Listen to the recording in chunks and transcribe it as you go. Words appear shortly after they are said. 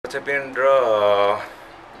प्रक्षेपण र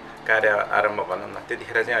कार्य आरम्भ भनौँ न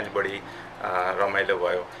त्यतिखेर चाहिँ अलि बढी रमाइलो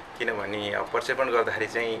भयो किनभने प्रक्षेपण गर्दाखेरि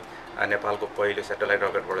चाहिँ नेपालको पहिलो स्याटेलाइट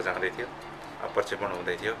रकेटबाट जाँदै थियो प्रक्षेपण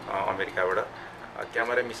हुँदै थियो अमेरिकाबाट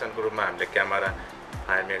क्यामेरा मिसनको रूपमा हामीले क्यामेरा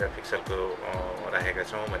 5 मेगापिक्सलको राखेका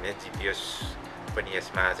छौँ भने जिपिएस पनि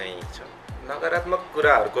यसमा चाहिँ छ। नकारात्मक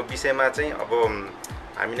कुराहरूको विषयमा चाहिँ अब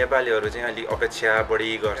हामी नेपालीहरू चाहिँ अलि अपेक्षा बढी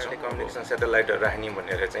गर्छौँ कम्युनिकेसन स्याटेलाइटहरू राख्ने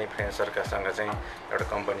भनेर चाहिँ फ्रेन्च सरकारसँग चाहिँ एउटा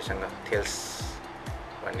कम्पनीसँग थेल्स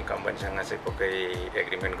भन्ने कम्पनीसँग चाहिँ पक्कै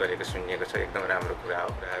एग्रिमेन्ट गरेको सुनिएको छ। एकदम राम्रो कुरा हो।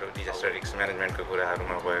 कुराहरू डिजास्टर रिस्क म्यानेजमेन्टको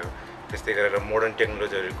कुराहरूमा भयो। त्यस्तै गरेर मोडर्न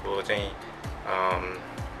टेक्नोलोजीहरूको चाहिँ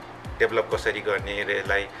डेभलप कसरी गर्ने र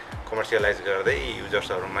यसलाई कमर्सियलाइज गर्दै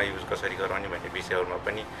युजर्सहरूमा युज कसरी गराउने भन्ने विषयहरूमा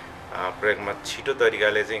पनि प्रयोगमा छिटो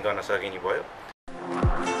तरिकाले चाहिँ गर्न सकिने भयो।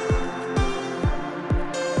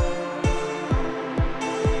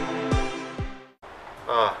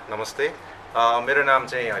 नमस्ते, मेरो नाम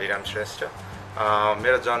चाहिँ हरिराम श्रेष्ठ।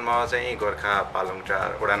 मेरो जन्म चाहिँ गोर्खा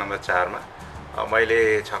पालुङटार वडा नम्बर 4 मा। मैले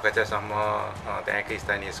 6 कक्षासम्म त्यहाँकै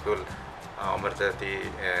स्थानीय स्कुल अमरजाति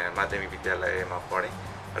माध्यमिक विद्यालयमा पढेँ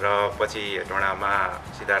र पछि हेटौँडामा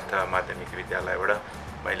सिद्धार्थ माध्यमिक विद्यालयबाट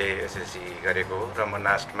मैले एसएलसी गरेको हो र म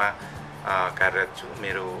नास्टमा कार्यरत छु।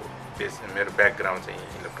 मेरो ब्याकग्राउन्ड चाहिँ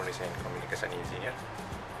इलेक्ट्रोनिक्स एन्ड कम्युनिकेसन इन्जिनियर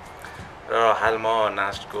र हाल म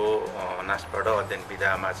नास्टबाट अध्ययन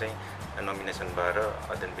विधामा चाहिँ नोमिनेसन भएर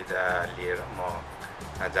अध्ययन विधा लिएर म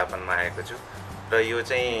जापानमा आएको छु र यो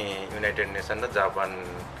चाहिँ युनाइटेड नेसन र जापान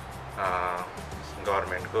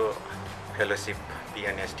गभर्मेन्टको फेलोसिप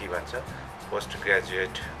पिएनएसटी भन्छ, पोस्ट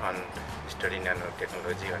ग्रेजुएट अन स्टडी न्यानो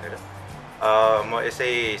टेक्नोलोजी भनेर। म यसै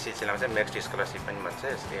सिलसिलामा चाहिँ मेरिट स्कलरसिप पनि भन्छ।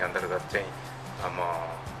 यसकै अन्तर्गत चाहिँ म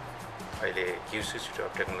अहिले क्युसी इन्स्टिट्युट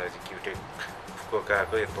अफ टेक्नोलोजी क्युटेक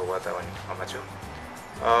फुकुओकाको एक वातावरण ठाउँमा छु।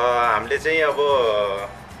 हामीले चाहिँ अब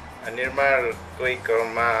निर्माणकै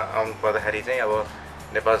क्रममा आउनु पर्दाखेरि चाहिँ अब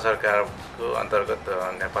नेपाल सरकारको अन्तर्गत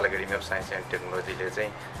Nepal academy of science and टेक्नोलोजीले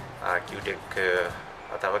चाहिँ क्युटेक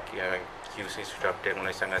अथवा क्युसी इन्स्टिट्युट अफ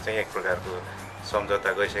टेक्नोलोजीसँग चाहिँ एक प्रकारको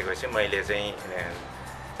सम्झौता गइसकेपछि मैले चाहिँ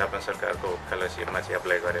जापान सरकारको फेलोसिपमा चाहिँ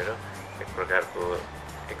एप्लाई गरेर एक प्रकारको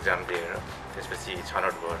एक्जाम दिएर त्यसपछि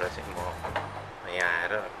छनौट भएर चाहिँ म यहाँ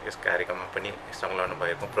आएर यस कार्यक्रममा पनि संलग्न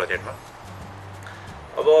भएको प्रोजेक्टमा।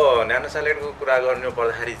 अब न्यानो स्याटेलाइटको कुरा गर्नु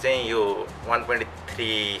पर्दाखेरि चाहिँ यो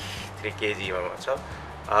 1.33 केजीमा छ।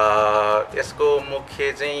 यसको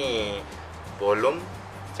मुख्य चाहिँ भोल्युम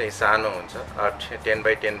चाहिँ सानो हुन्छ,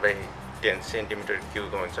 10x10x10 सेन्टिमिटर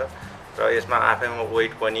क्युबको हुन्छ र यसमा आफैमा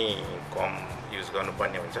वेट पनि कम युज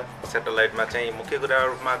गर्नुपर्ने हुन्छ। स्याटेलाइटमा चाहिँ मुख्य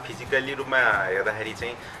कुराहरूमा फिजिकली रूपमा हेर्दाखेरि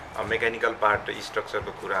चाहिँ मेकानिकल पार्ट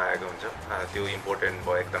स्ट्रक्चरको कुरा आएको हुन्छ। त्यो इम्पोर्टेन्ट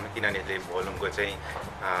भयो एकदमै, किनभने यसले भोल्युमको चाहिँ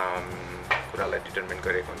कुरालाई डिटर्मिन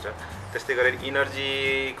गरेको हुन्छ। त्यस्तै गरेर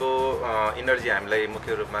इनर्जी हामीलाई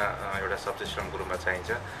मुख्य रूपमा एउटा सबसिस्टमको रूपमा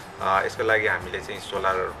चाहिन्छ। यसको लागि हामीले चाहिँ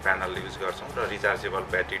सोलर प्यानल युज गर्छौँ र रिचार्जेबल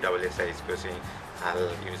ब्याट्री डबलएसआइजको चाहिँ हाल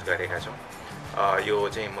युज गरेका छौँ। यो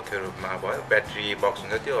चाहिँ मुख्य रूपमा भयो। ब्याट्री बक्स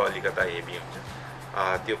हुन्छ त्यो अलिकता हेभी हुन्छ,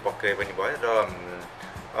 त्यो पक्कै पनि भयो। र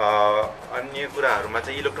अन्य कुराहरूमा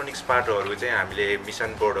चाहिँ इलेक्ट्रोनिक्स पार्टहरू चाहिँ हामीले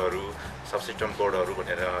मिसन बोर्डहरू, सबसिस्टम बोर्डहरू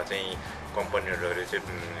भनेर चाहिँ कम्पनीहरू चाहिँ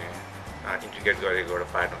इन्टिग्रेट गरेको एउटा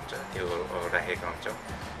पार्ट हुन्छ, त्यो राखेका हुन्छौँ।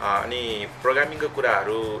 अनि प्रोग्रामिङको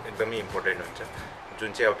कुराहरू एकदमै इम्पोर्टेन्ट हुन्छ, जुन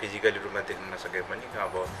चाहिँ अब फिजिकली रूपमा देख्न नसके पनि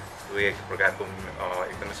अब यो एक प्रकारको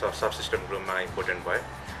एकदमै सबसिस्टमको रूपमा इम्पोर्टेन्ट भयो।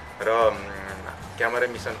 र क्यामेरा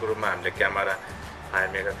मिसनको रूपमा हामीले क्यामेरा 5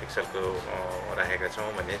 मेगापिक्सलको राखेका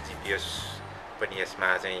छौँ भने जिपिएस पनि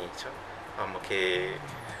यसमा चाहिँ छ। मुख्य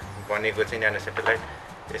बनेको चाहिँ न्यानो स्याटेलाइट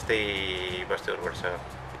यस्तै वस्तुहरूबाट छ।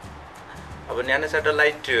 अब न्यानो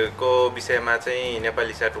स्याटेलाइटको विषयमा चाहिँ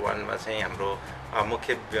नेपाली स्याट 1 मा चाहिँ हाम्रो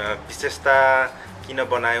मुख्य विशेषता किन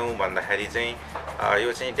बनायौँ भन्दाखेरि चाहिँ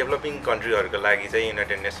यो चाहिँ डेभलपिङ कन्ट्रीहरूको लागि चाहिँ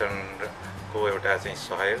युनाइटेड नेसनको एउटा चाहिँ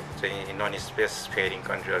सहयोग चाहिँ नन स्पेस फेयरिङ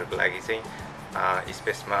कन्ट्रीहरूको लागि चाहिँ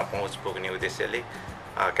स्पेसमा पहुँच पुग्ने उद्देश्यले,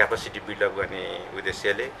 क्यापासिटी बिल्डअप गर्ने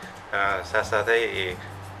उद्देश्यले, साथसाथै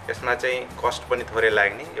यसमा चाहिँ कस्ट पनि थोरै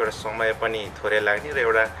लाग्ने, एउटा समय पनि थोरै लाग्ने र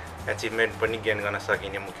एउटा एचिभमेन्ट पनि गेन गर्न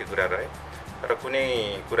सकिने मुख्य कुरा रह्यो। र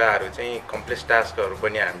कुनै कुराहरू चाहिँ कम्प्लेक्स टास्कहरू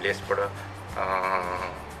पनि हामीले यसबाट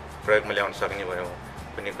प्रयोगमा ल्याउन सक्ने भयौँ।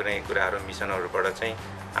 कुनै कुराहरू मिसनहरूबाट चाहिँ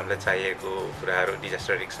हामीलाई चाहिएको कुराहरू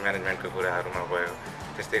डिजास्टर रिस्क म्यानेजमेन्टको कुराहरूमा भयो।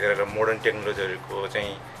 त्यस्तै गरेर मोडर्न टेक्नोलोजीहरूको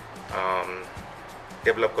चाहिँ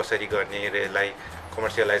डेभलप कसरी गर्ने र यसलाई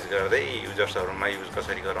कमर्सियलाइज गर्दै युजर्सहरूमा युज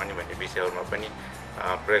कसरी गराउने भन्ने विषयहरूमा पनि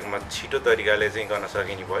प्रयोगमा छिटो तरिकाले चाहिँ गर्न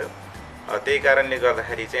सकिने भयो। त्यही कारणले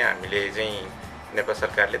गर्दाखेरि चाहिँ हामीले चाहिँ नेपाल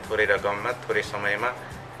सरकारले थोरै रकममा थोरै समयमा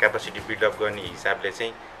क्यापासिटी बिल्डअप गर्ने हिसाबले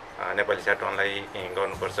चाहिँ नेपाली स्याट 1लाई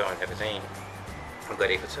गर्नुपर्छ भनेर चाहिँ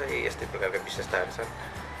गरेको छ। यस्तै प्रकारका विशेषताहरू छन्।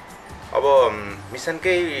 अब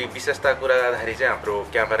मिसनकै विशेषता कुरा गर्दाखेरि चाहिँ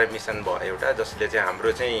हाम्रो क्यामेरा मिसन भयो एउटा, जसले चाहिँ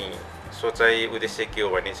हाम्रो चाहिँ सोचाइ उद्देश्य के हो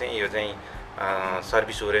भने चाहिँ यो चाहिँ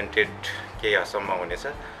सर्भिस ओरिएन्टेड केही हदसम्म हुनेछ।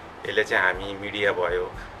 यसले चाहिँ हामी मिडिया भयो,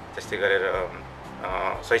 त्यस्तै गरेर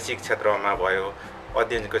शैक्षिक क्षेत्रमा भयो,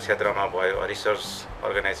 अध्ययनको क्षेत्रमा भयो, रिसर्च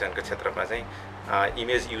अर्गनाइजेसनको क्षेत्रमा चाहिँ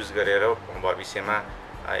इमेज युज गरेर भविष्यमा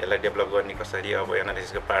यसलाई डेभलप गर्ने कसरी, अब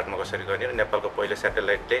एनालाइसिसको पार्टमा कसरी गर्ने र नेपालको पहिलो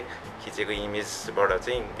स्याटेलाइटले खिचेको इमेजबाट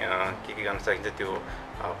चाहिँ के गर्न सकिन्छ त्यो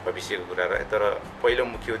भविष्यको कुरा रह्यो। तर पहिलो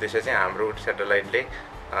मुख्य उद्देश्य चाहिँ हाम्रो स्याटेलाइटले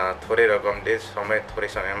थोरै रकमले थोरै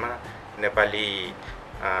समयमा नेपाली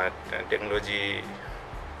टेक्नोलोजी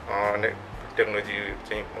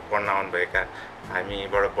चाहिँ पढ्न आउनुभएका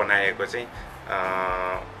हामीबाट बनाएको चाहिँ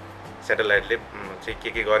स्याटेलाइटले चाहिँ के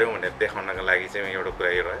गऱ्यौँ भनेर देखाउनको लागि चाहिँ एउटा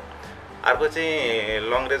कुरा यो रह्यो। अर्को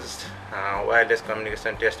चाहिँ long range wireless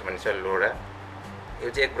communication test भनिन्छ लोडा। यो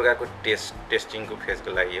चाहिँ एक प्रकारको टेस्टिङको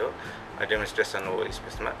फेजको लागि हो, डेमोन्स्ट्रेसन हो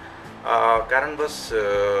स्पेसमा। कारणवश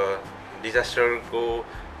डिजास्टरको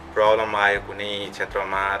प्रब्लम आयो कुनै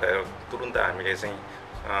क्षेत्रमा र तुरुन्त हामीले चाहिँ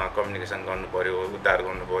कम्युनिकेसन गर्नु पऱ्यो, उद्धार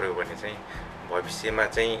गर्नु पऱ्यो भने चाहिँ भविष्यमा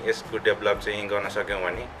चाहिँ यसको डेभलप चाहिँ गर्न सक्यौँ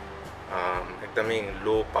भने एकदमै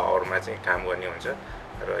लो पावरमा चाहिँ काम गर्ने हुन्छ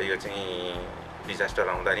र यो चाहिँ डिजास्टर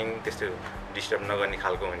आउँदाखेरि त्यस्तो डिस्टर्ब नगर्ने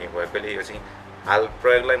खालको हुने भएकोले यो चाहिँ हाल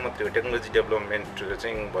प्रयोगलाई मात्रै हो। टेक्नोलोजी डेभलपमेन्ट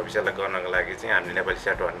चाहिँ भविष्यलाई गर्नको लागि चाहिँ हामीले नेपाली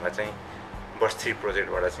स्याट-1मा चाहिँ वर्ष 3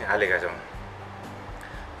 प्रोजेक्टबाट चाहिँ हालेका छौँ।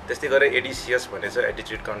 त्यस्तै गरेर एडिसिएस भन्ने छ,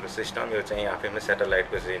 एटिट्युड कन्ट्रोल सिस्टम। यो चाहिँ आफैमा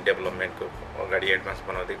स्याटेलाइटको चाहिँ डेभलपमेन्टको अगाडि एडभान्स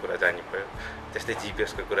बनाउँदै कुरा जानु पऱ्यो। त्यस्तै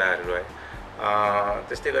जिपिएसको कुराहरू रह्यो।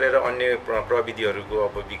 त्यस्तै गरेर अन्य प्रविधिहरूको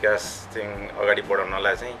अब विकास चाहिँ अगाडि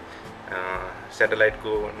बढाउनलाई चाहिँ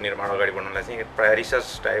स्याटेलाइटको निर्माण अगाडि बढाउनलाई चाहिँ प्रायः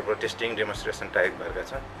रिसर्च टाइप र टेस्टिङ डेमोन्स्ट्रेसन टाइप भएका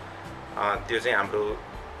छन्। त्यो चाहिँ हाम्रो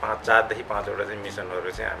 4 देखि 5वटा चाहिँ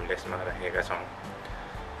मिसनहरू चाहिँ हामीले यसमा राखेका छौँ।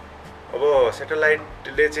 अब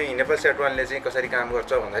स्याटेलाइटले चाहिँ नेपाल स्याट-1ले चाहिँ कसरी काम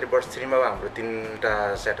गर्छ भन्दाखेरि वर्ष 3मा हाम्रो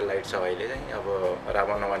 3टा स्याटेलाइट छ अहिले चाहिँ। अब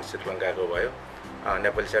रावण श्रीलङ्काको भयो,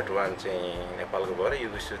 नेपाली स्याट-1 चाहिँ नेपालको भयो र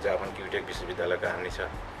युएसयू जापान क्युटेक विश्वविद्यालयको हामी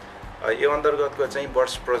छ। यो अन्तर्गतको चाहिँ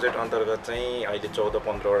वर्ष प्रोजेक्ट अन्तर्गत चाहिँ अहिले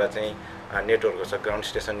 14-15वटा चाहिँ नेटवर्कहरू छ, ग्राउन्ड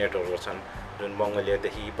स्टेसन नेटवर्कहरू छन्, जुन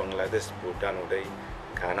मङ्गोलियादेखि बङ्गलादेश, भुटान हुँदै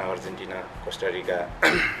घाना, अर्जेन्टिना,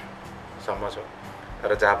 कोस्टारिकासम्म छ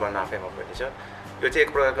र जापान आफैमा पनि छ। यो चाहिँ एक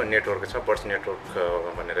प्रकारको नेटवर्क छ, बर्ड्स नेटवर्क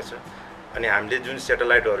भनेर छ। अनि हामीले जुन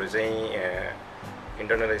स्याटेलाइटहरू चाहिँ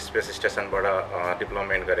इन्टरनल स्पेस स्टेसनबाट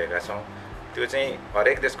डेभलपमेन्ट गरेका छौँ त्यो चाहिँ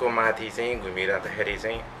हरेक देशको माथि चाहिँ घुमिरहँदाखेरि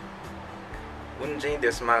चाहिँ कुन चाहिँ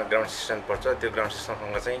देशमा ग्राउन्ड स्टेसन पर्छ त्यो ग्राउन्ड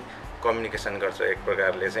स्टेसनसँग चाहिँ कम्युनिकेसन गर्छ। एक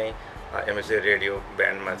प्रकारले चाहिँ एमएसए रेडियो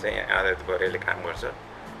ब्यान्डमा चाहिँ आधारित गरेर काम गर्छ।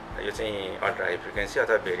 यो चाहिँ अल्ट्रा हाई फ्रिक्वेन्सी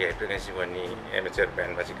अथवा भेरी हाई फ्रिक्वेन्सी भन्ने एमएचआर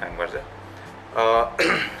ब्यान्डमा चाहिँ काम गर्छ।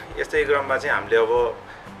 यस्तै क्रममा चाहिँ हामीले अब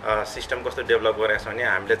सिस्टम कस्तो डेभलप गरेका छौँ भने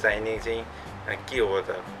हामीले चाहिने चाहिँ के हो त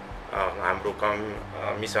हाम्रो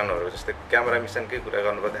मिसनहरू जस्तै क्यामेरा मिसनकै कुरा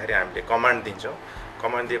गर्नुपर्दाखेरि हामीले कमान्ड दिन्छौँ।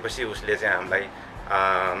 कमान्ड दिएपछि उसले चाहिँ हामीलाई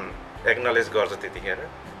एक्नोलेज गर्छ त्यतिखेर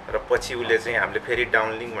र पछि उसले चाहिँ हामीले फेरि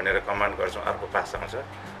डाउनलिङ्क भनेर कमान्ड गर्छौँ, अर्को पास आउँछ।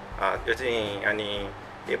 त्यो चाहिँ अनि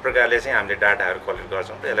यो प्रकारले चाहिँ हामीले डाटाहरू कलेक्ट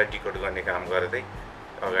गर्छौँ र यसलाई डिकोड गर्ने काम गर्दै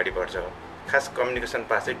अगाडि बढ्छ। खास कम्युनिकेसन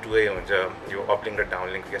पास चाहिँ 2 वे हुन्छ यो अपलिङ्क र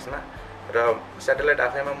डाउनलिङ्क केसमा। र स्याटेलाइट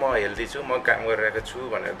आफैमा म हेल्दी छु, म काम गरिरहेको छु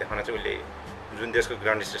भनेर देखाउन चाहिँ उसले जुन देशको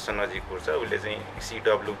ग्राउन्ड स्टेसन नजिक पुग्छ उसले चाहिँ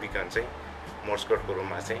CW बिकन चाहिँ मोर्स कोडको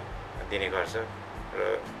रूपमा चाहिँ दिने गर्छ र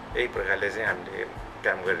यही प्रकारले चाहिँ हामीले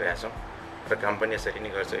काम गरिरहेका छौँ र काम पनि यसरी नै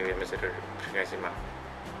गर्छ यो एमएसए फ्रिक्वेन्सीमा।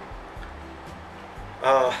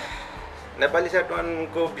 नेपाली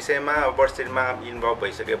स्याट-1को विषयमा वर्ष 3मा इन्भल्भ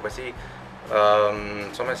भइसकेपछि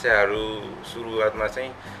समस्याहरू सुरुवातमा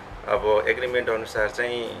चाहिँ अब एग्रिमेन्ट अनुसार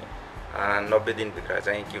चाहिँ 90 दिनभित्र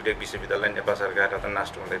चाहिँ क्युटेक विश्वविद्यालय नेपाल सरकार अथवा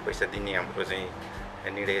नास्टो हुँदै पैसा दिने हाम्रो चाहिँ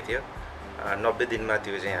निर्णय थियो। 90 दिनमा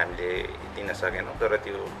त्यो चाहिँ हामीले दिन सकेनौँ। तर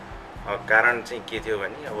त्यो कारण चाहिँ के थियो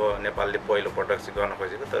भने अब नेपालले पहिलो पटक चाहिँ गर्न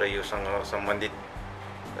खोजेको तर योसँग सम्बन्धित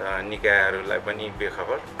निकायहरूलाई पनि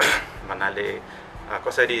बेखबर भन्नाले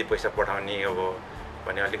कसरी पैसा पठाउने अब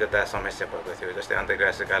भन्ने अलिकता समस्या भएको थियो। जस्तै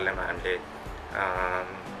अन्तर्राष्ट्रिय कार्यालयमा हामीले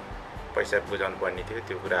पैसा बुझाउनु पर्ने थियो,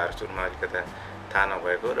 त्यो कुराहरू सुरुमा अलिकता थाहा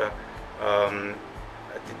नभएको र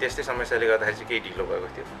त्यस्तै समस्याले गर्दाखेरि चाहिँ केही ढिलो भएको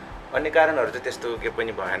थियो। अन्य कारणहरू चाहिँ त्यस्तो केही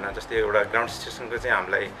पनि भएन। जस्तै एउटा ग्राउन्ड स्टेसनको चाहिँ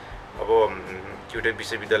हामीलाई अब क्युटेक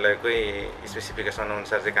विश्वविद्यालयकै स्पेसिफिकेसन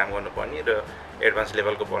अनुसार चाहिँ काम गर्नुपर्ने र एडभान्स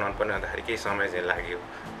लेभलको बनाउनु पर्ने भन्दाखेरि केही समय चाहिँ लाग्यो।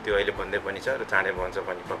 त्यो अहिले भन्दै पनि छ र चाँडै बन्छ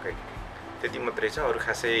पनि पक्कै। त्यति मात्रै छ, अरू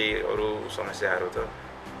खासै अरू समस्याहरू त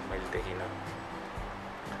मैले देखिनँ।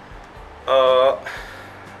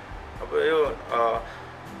 अब यो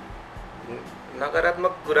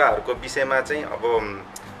नकारात्मक कुराहरूको विषयमा चाहिँ अब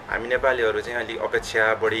हामी नेपालीहरू चाहिँ अलिक अपेक्षा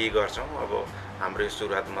बढी गर्छौँ। अब हाम्रो यो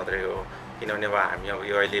सुरुवात मात्रै हो, किनभने अब हामी अब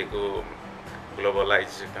यो अहिलेको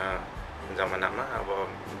ग्लोबलाइज जमानामा अब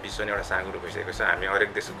विश्व नै एउटा साँगुरो भइसकेको छ। हामी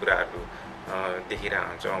हरेक देशको कुराहरू देखिरहेको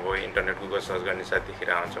हुन्छौँ। अब इन्टरनेट गुगल सर्च गर्ने साथ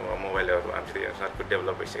देखिरहेको हुन्छौँ। अब मोबाइलहरू हाम्रो सरको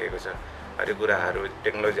डेभलप भइसकेको छ। हरेक कुराहरू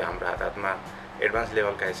टेक्नोलोजी हाम्रो हातमा एडभान्स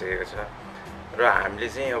लेभलका आइसकेको छ र हामीले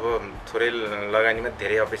चाहिँ अब थोरै लगानीमा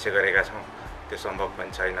धेरै अपेक्षा गरेका छौँ। त्यो सम्भव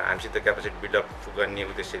पनि छैन। हामीसित क्यापेसिटी बिल्डअप गर्ने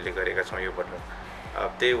उद्देश्यले गरेका छौँ योबाट।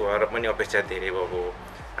 त्यही भएर पनि अपेक्षा धेरै भएको हो।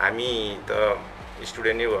 हामी त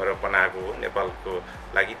स्टुडेन्ट नै भएर बनाएको हो नेपालको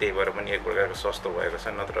लागि, त्यही भएर पनि एक प्रकारको सस्तो भएको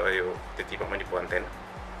छ, नत्र यो त्यतिको पनि बन्दैन।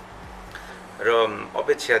 र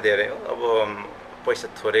अपेक्षा धेरै हो। अब पैसा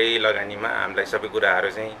थोरै लगानीमा हामीलाई सबै कुराहरू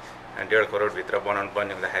चाहिँ 1.5 करोडभित्र बनाउनु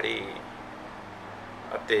पर्ने हुँदाखेरि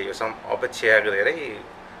त्यही हो, अपेक्षा धेरै।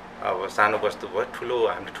 अब सानो वस्तु भयो,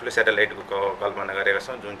 हामीले ठुलो सेटेलाइटको कल्पना गरेका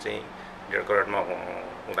छौँ जुन चाहिँ 1.5 करोडमा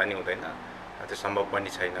हुँदा नि हुँदैन, त्यो सम्भव पनि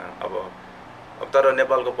छैन। अब तर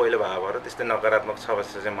नेपालको पहिलो भाग भएर त्यस्तै नकारात्मक छ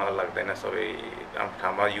जस्तो चाहिँ मलाई लाग्दैन। सबै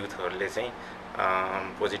ठाउँमा युथहरूले चाहिँ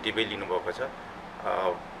पोजिटिभै लिनुभएको छ।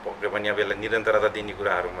 पक्कै पनि अब यसलाई निरन्तरता दिने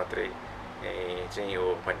कुराहरू मात्रै चाहिँ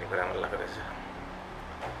हो भन्ने कुरा मलाई लाग्दछ।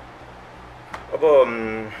 अब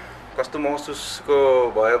कस्तो महसुसको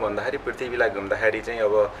भयो भन्दाखेरि पृथ्वीलाई घुम्दाखेरि चाहिँ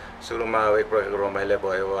अब सुरुमा अब एक प्रकारको रमाइलो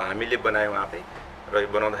भयो। हामीले बनायौँ आफै, र यो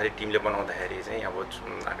बनाउँदाखेरि टिमले बनाउँदाखेरि चाहिँ अब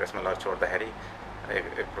आकाशमा लहर छोड्दाखेरि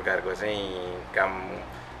एक प्रकारको चाहिँ काम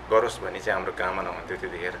गरोस् भन्ने चाहिँ हाम्रो कामना हुन्थ्यो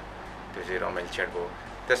त्यतिखेर। त्यो चाहिँ रमाइलो क्षणको हो।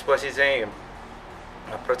 त्यसपछि चाहिँ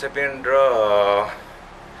प्रक्षेपण र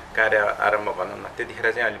कार्य आरम्भ भनौँ न, त्यतिखेर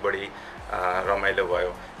चाहिँ अलिक बढी रमाइलो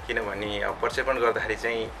भयो। किनभने अब प्रक्षेपण गर्दाखेरि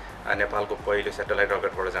चाहिँ नेपालको पहिलो सेटेलाइट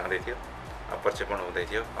रकेटबाट जाँदै थियो, प्रक्षेपण हुँदै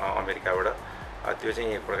थियो अमेरिकाबाट। त्यो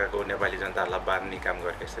चाहिँ एक प्रकारको नेपाली जनतालाई बाँध्ने काम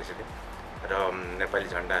गरेको यसरी, र नेपाली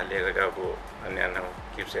झन्डा लिएर गएको न्यानो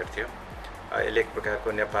क्युबसेट थियो। यसले एक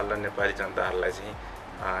प्रकारको नेपाल र नेपाली जनताहरूलाई चाहिँ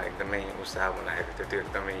एकदमै उत्साह बनाएको थियो। त्यो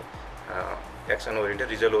एकदमै एक्सन ओरिएन्टेड,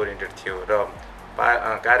 रिजल्ट ओरिएन्टेड थियो। र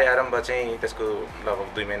कार्य आरम्भ चाहिँ त्यसको लगभग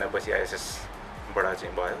 2 महिनापछि आइएसएसबाट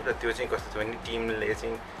चाहिँ भयो। र त्यो चाहिँ कस्तो थियो भने टिमले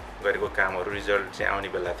चाहिँ गरेको कामहरू रिजल्ट चाहिँ आउने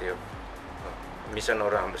बेला थियो।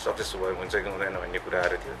 मिसनहरू हाम्रो सक्सेस भयो हुन्छ कि हुँदैन भन्ने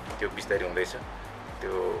कुराहरू थियो, त्यो बिस्तारै हुँदैछ।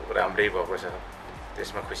 त्यो राम्रै भएको छ,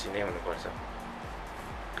 त्यसमा खुसी नै हुनुपर्छ।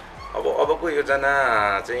 अबको योजना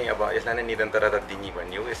चाहिँ अब यसलाई नै निरन्तरता दिने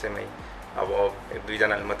भन्ने हो। यसैमै अब 1-2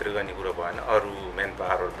 जनाले मात्रै गर्ने कुरो भएन, अरू मेन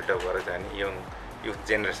पावरहरू बिल्डअप गरेर जाने, युथ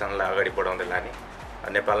जेनेरेसनलाई अगाडि बढाउँदै लाने।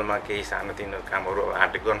 नेपालमा केही सानोतिनो कामहरू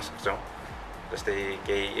हामीले गर्न सक्छौँ। जस्तै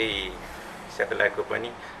केही यही सेटेलाइटको पनि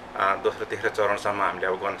दोस्रो तेस्रो चरणसम्म हामीले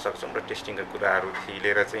अब गर्न सक्छौँ। र टेस्टिङका कुराहरूदेखि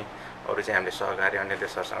लिएर चाहिँ अरू चाहिँ हामीले सहकार्य अन्य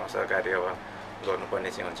देशहरूसँग सहकार्य गर्नुपर्ने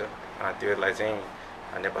चाहिँ हुन्छ। त्यसलाई चाहिँ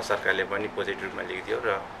नेपाल सरकारले पनि पोजिटिभ रूपमा लिइदियो र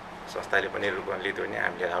संस्थाले पनि रूपमा लिइदियो भने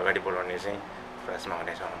हामीले अगाडि बढाउने चाहिँ प्रयासमा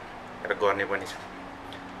हुनेछौँ र गर्ने पनि छ।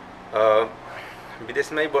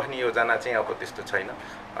 विदेशमै बस्ने योजना चाहिँ अब त्यस्तो छैन।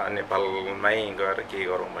 नेपालमै गएर के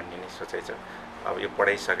गरौँ भन्ने नै सोचाइ छ। अब यो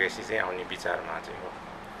पढाइसकेपछि चाहिँ आउने विचारमा चाहिँ हो।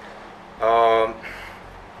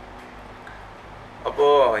 अब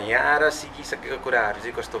यहाँ आएर सिकिसकेको कुराहरू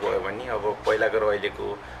चाहिँ कस्तो भयो भने अब पहिलाको र अहिलेको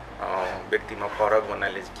व्यक्तिमा फरक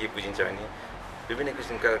भन्नाले चाहिँ के बुझिन्छ भने विभिन्न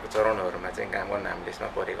किसिमका चरणहरूमा चाहिँ काम गर्न हामीले यसमा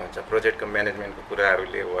परेको हुन्छ। प्रोजेक्टको म्यानेजमेन्टको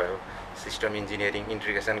कुराहरूले भयो, सिस्टम इन्जिनियरिङ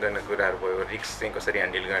इन्टिग्रेसन गर्ने कुराहरू भयो, रिस्क चाहिँ कसरी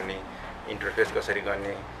ह्यान्डल गर्ने, इन्टरफेस कसरी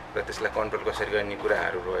गर्ने र त्यसलाई कन्ट्रोल कसरी गर्ने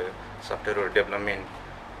कुराहरू भयो, सफ्टवेयरहरू डेभलपमेन्ट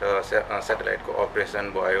र सेटेलाइटको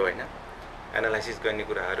अपरेसन भयो होइन, एनालाइसिस गर्ने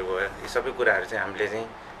कुराहरू भयो। यी सबै कुराहरू चाहिँ हामीले चाहिँ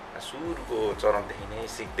सुरुको चरणदेखि नै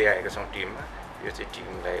सिक्दै आएका छौँ टिममा। यो चाहिँ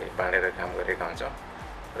टिमलाई बाँडेर काम गरेका हुन्छौँ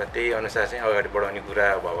र त्यही अनुसार चाहिँ अगाडि बढाउने कुरा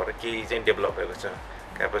भएर केही चाहिँ डेभलप भएको छ।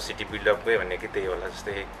 क्यापेसिटी बिल्डअपमै भन्ने कि त्यही होला।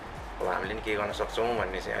 जस्तै अब हामीले नि केही गर्न सक्छौँ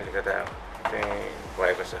भन्ने चाहिँ अलिकता चाहिँ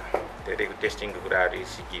भएको छ। धेरै टेस्टिङको कुराहरू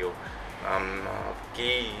सिकियो,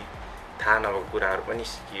 केही थाहा नभएको कुराहरू पनि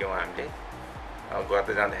सिकियौँ हामीले।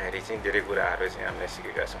 गर्दै जाँदाखेरि चाहिँ धेरै कुराहरू चाहिँ हामीले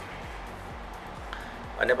सिकेका छौँ।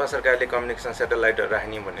 नेपाल सरकारले कम्युनिकेसन सेटेलाइटहरू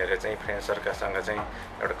राख्ने भनेर चाहिँ फ्रेन्च सरकारसँग चाहिँ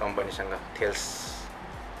एउटा कम्पनीसँग थेल्स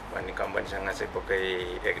भन्ने कम्पनीसँग चाहिँ पक्कै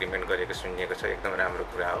एग्रिमेन्ट गरेको सुनिएको छ। एकदम राम्रो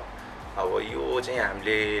कुरा हो। अब यो चाहिँ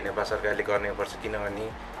हामीले नेपाल सरकारले गर्नुपर्छ, किनभने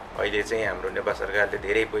अहिले चाहिँ हाम्रो नेपाल सरकारले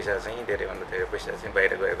धेरै पैसा चाहिँ धेरैभन्दा धेरै पैसा चाहिँ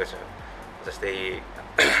बाहिर गएको छ। जस्तै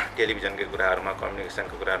टेलिभिजनकै कुराहरूमा,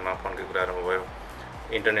 कम्युनिकेसनको कुराहरूमा, फोनकै कुराहरूमा भयो,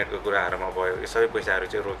 इन्टरनेटको कुराहरूमा भयो, यो सबै पैसाहरू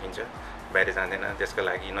चाहिँ रोकिन्छ, बाहिर जाँदैन। त्यसको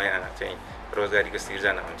लागि नयाँ चाहिँ रोजगारीको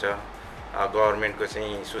सिर्जना हुन्छ। गभर्मेन्टको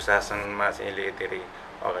चाहिँ सुशासनमा चाहिँ यसले धेरै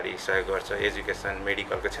अगाडि सहयोग गर्छ। एजुकेसन,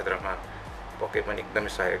 मेडिकलको क्षेत्रमा पक्कै पनि एकदमै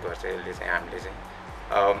सहयोग गर्छ यसले चाहिँ। हामीले चाहिँ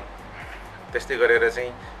त्यस्तै गरेर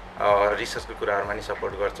चाहिँ रिसर्चको कुराहरूमा नि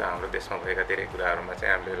सपोर्ट गर्छ। हाम्रो देशमा भएका धेरै कुराहरूमा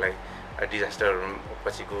चाहिँ हामीलाई डिजास्टर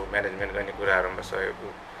पछिको म्यानेजमेन्ट गर्ने कुराहरूमा सहयोग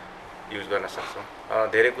युज गर्न सक्छौँ।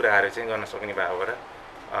 धेरै कुराहरू चाहिँ गर्न सक्ने भएबाट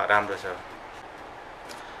राम्रो छ।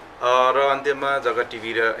 र अन्त्यमा जगत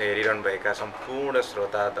टिभी र हेरिरहनु भएका सम्पूर्ण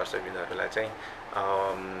श्रोता दर्शकबिन्दुहरूलाई चाहिँ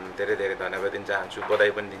धेरै धेरै धन्यवाद दिन चाहन्छु,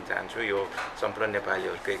 बधाई पनि दिन चाहन्छु। यो सम्पूर्ण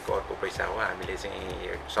नेपालीहरूकै करको पैसा हो, हामीले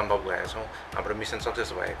चाहिँ सम्भव भएका छौँ। हाम्रो मिसन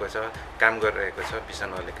सक्सेस भएको छ, काम गरिरहेको छ,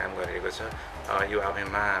 मिसनहरूले काम गरिरहेको छ। यो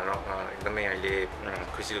आफैमा एकदमै अहिले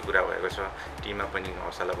खुसीको कुरा भएको छ। टिममा पनि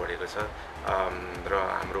हौसला बढेको छ र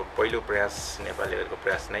हाम्रो पहिलो प्रयास नेपालीहरूको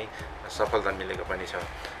प्रयास नै सफलता मिलेको पनि छ।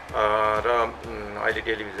 र अहिले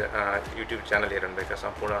टेलिभिजन युट्युब च्यानल हेर्नुभएका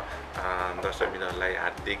सम्पूर्ण दर्शकबिन्दुहरूलाई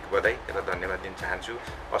हार्दिक बधाई र धन्यवाद दिन चाहन्छु।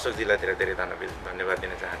 अशोकजीलाई धेरै धेरै धन्यवाद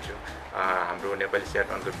दिन चाहन्छु। हाम्रो नेपाली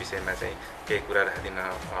स्याटनको विषयमा चाहिँ केही कुरा राखिदिन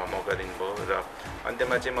मौका दिनुभयो। र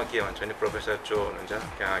अन्त्यमा चाहिँ म के भन्छु भने प्रोफेसर चो हुनुहुन्छ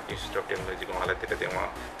इन्स्टिच्युट अफ टेक्नोलोजीको, उहाँलाई धेरै धेरै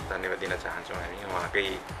धन्यवाद दिन चाहन्छौँ हामी। उहाँकै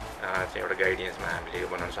चाहिँ एउटा गाइडेन्समा हामीले यो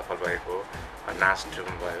बनाउन सफल भएको हो। नास्ट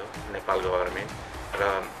भयो नेपाल गभर्मेन्ट र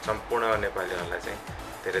सम्पूर्ण नेपालीहरूलाई चाहिँ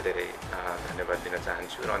धेरै धेरै धन्यवाद दिन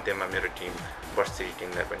चाहन्छु। र अन्त्यमा मेरो टिम बर्सी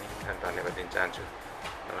टिमलाई पनि धन्यवाद दिन चाहन्छु।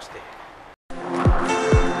 नमस्ते।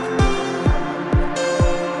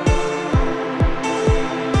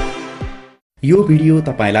 यो भिडियो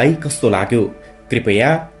तपाईलाई कस्तो लाग्यो? कृपया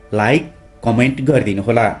लाइक कमेन्ट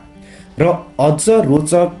गरिदिनुहोला र अझ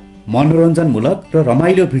रोचक मनोरञ्जनमूलक र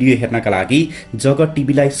रमाइलो भिडियो हेर्नका लागि जगत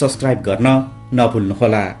टिभीलाई सब्स्क्राइब गर्न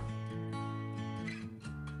नभुल्नुहोला।